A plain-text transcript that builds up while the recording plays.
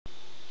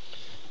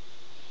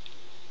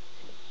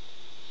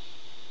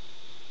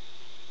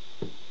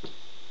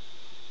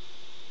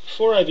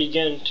Before I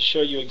begin to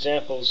show you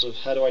examples of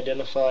how to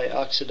identify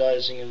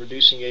oxidizing and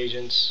reducing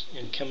agents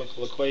in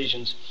chemical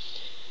equations,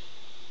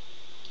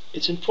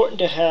 it's important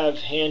to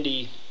have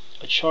handy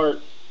a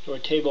chart or a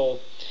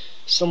table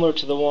similar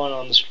to the one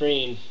on the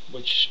screen,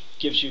 which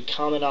gives you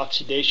common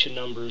oxidation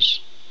numbers.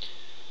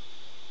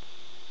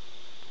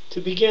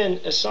 To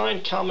begin,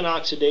 assign common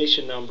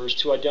oxidation numbers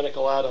to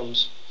identical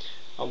atoms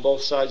on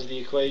both sides of the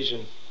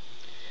equation.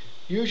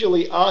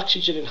 Usually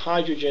oxygen and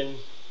hydrogen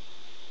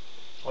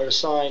are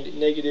assigned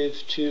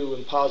 -2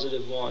 and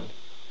 +1.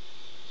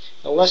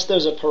 Unless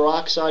there's a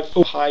peroxide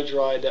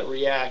hydride that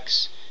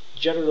reacts,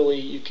 generally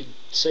you could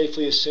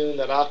safely assume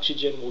that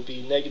oxygen will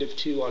be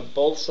 -2 on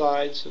both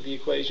sides of the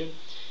equation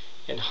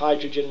and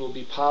hydrogen will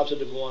be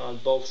 +1 on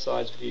both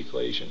sides of the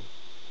equation.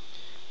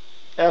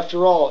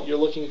 After all, you're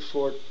looking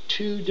for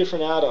two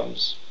different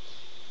atoms,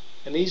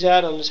 and these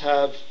atoms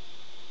have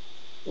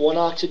one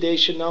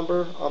oxidation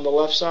number on the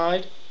left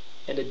side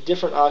and a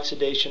different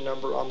oxidation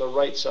number on the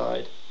right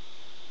side.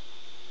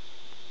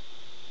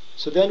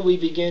 So then we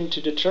begin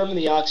to determine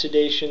the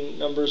oxidation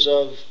numbers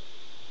of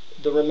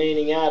the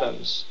remaining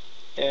atoms,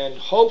 and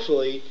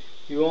hopefully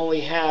you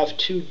only have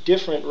two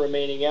different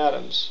remaining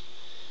atoms,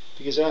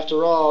 because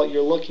after all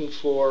you're looking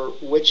for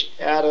which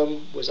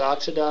atom was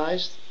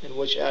oxidized and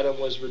which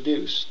atom was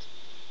reduced.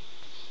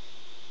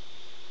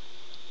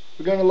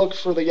 We're going to look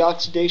for the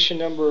oxidation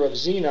number of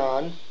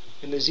xenon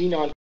and the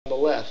xenon on the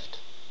left.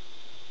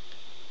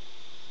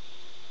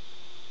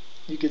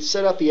 You could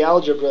set up the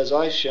algebra as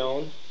I've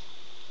shown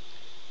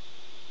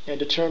and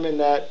determine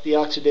that the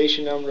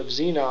oxidation number of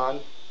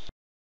xenon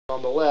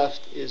on the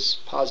left is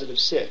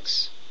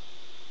 +6.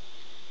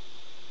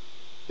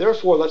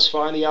 Therefore, let's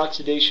find the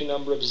oxidation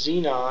number of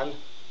xenon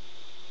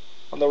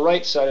on the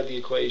right side of the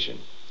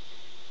equation.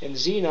 And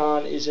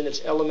xenon is in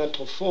its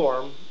elemental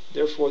form,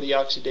 therefore the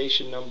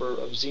oxidation number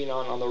of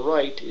xenon on the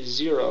right is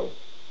 0.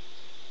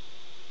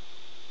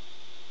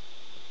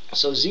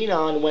 So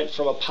xenon went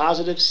from a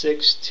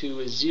 +6 to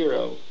a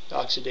 0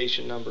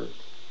 oxidation number.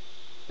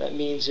 That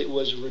means it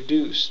was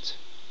reduced.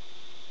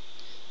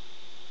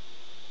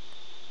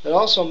 That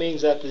also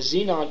means that the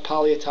xenon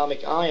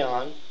polyatomic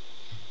ion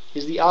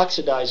is the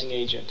oxidizing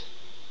agent.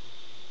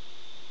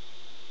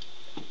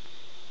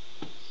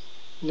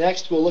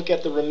 Next, we'll look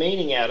at the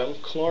remaining atom,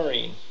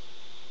 chlorine.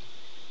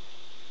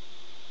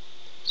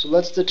 So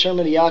let's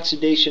determine the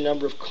oxidation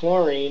number of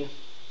chlorine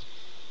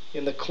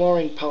in the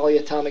chlorine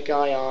polyatomic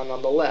ion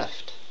on the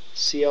left,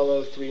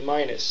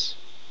 ClO3-.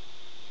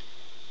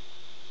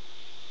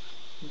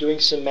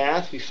 Doing some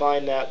math, we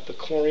find that the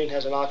chlorine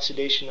has an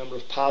oxidation number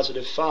of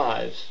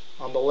 +5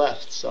 on the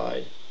left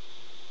side.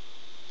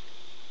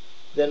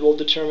 Then we'll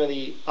determine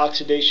the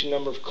oxidation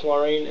number of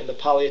chlorine in the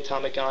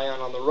polyatomic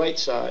ion on the right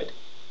side.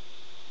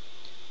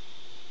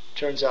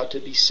 Turns out to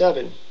be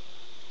 7.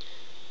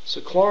 So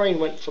chlorine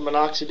went from an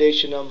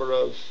oxidation number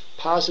of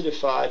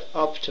 +5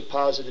 up to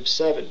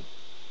 +7.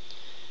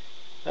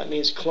 That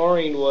means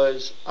chlorine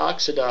was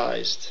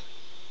oxidized.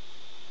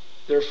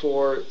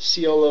 Therefore,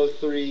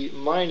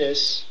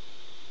 ClO3-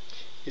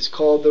 is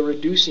called the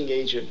reducing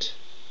agent.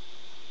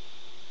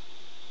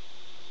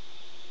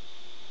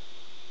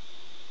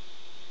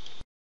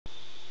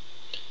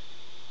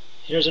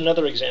 Here's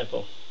another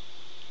example.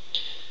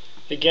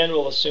 Again,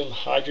 we'll assume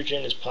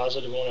hydrogen is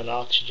 +1 and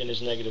oxygen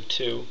is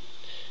 -2.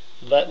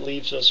 That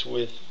leaves us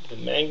with the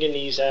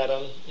manganese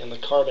atom and the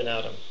carbon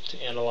atom to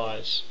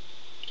analyze.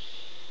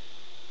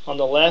 On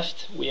the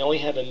left, we only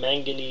have a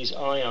manganese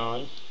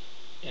ion,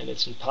 and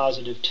it's in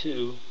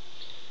 +2,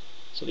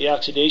 so the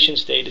oxidation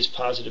state is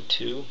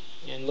 +2,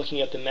 and looking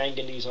at the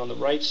manganese on the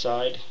right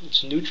side,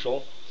 it's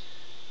neutral,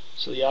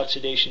 so the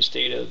oxidation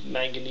state of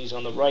manganese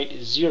on the right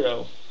is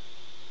 0.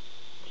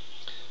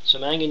 So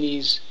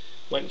manganese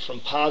went from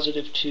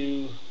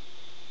 +2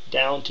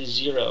 down to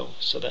 0,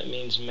 so that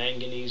means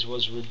manganese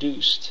was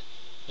reduced.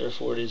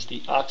 Therefore it is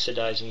the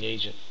oxidizing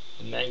agent.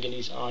 The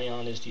manganese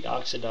ion is the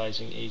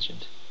oxidizing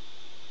agent.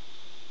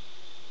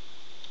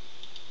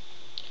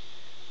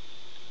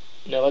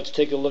 Now let's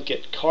take a look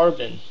at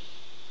carbon.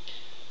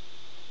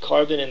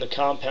 Carbon in the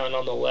compound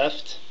on the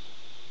left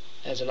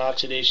has an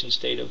oxidation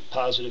state of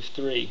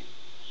 +3.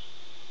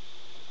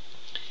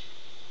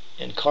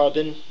 And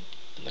carbon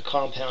in the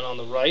compound on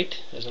the right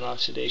has an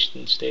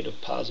oxidation state of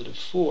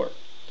 +4.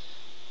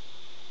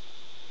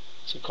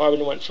 So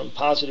carbon went from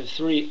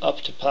 +3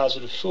 up to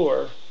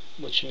 +4,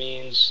 which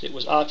means it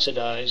was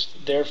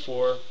oxidized.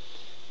 Therefore,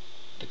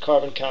 the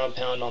carbon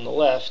compound on the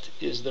left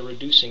is the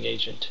reducing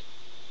agent.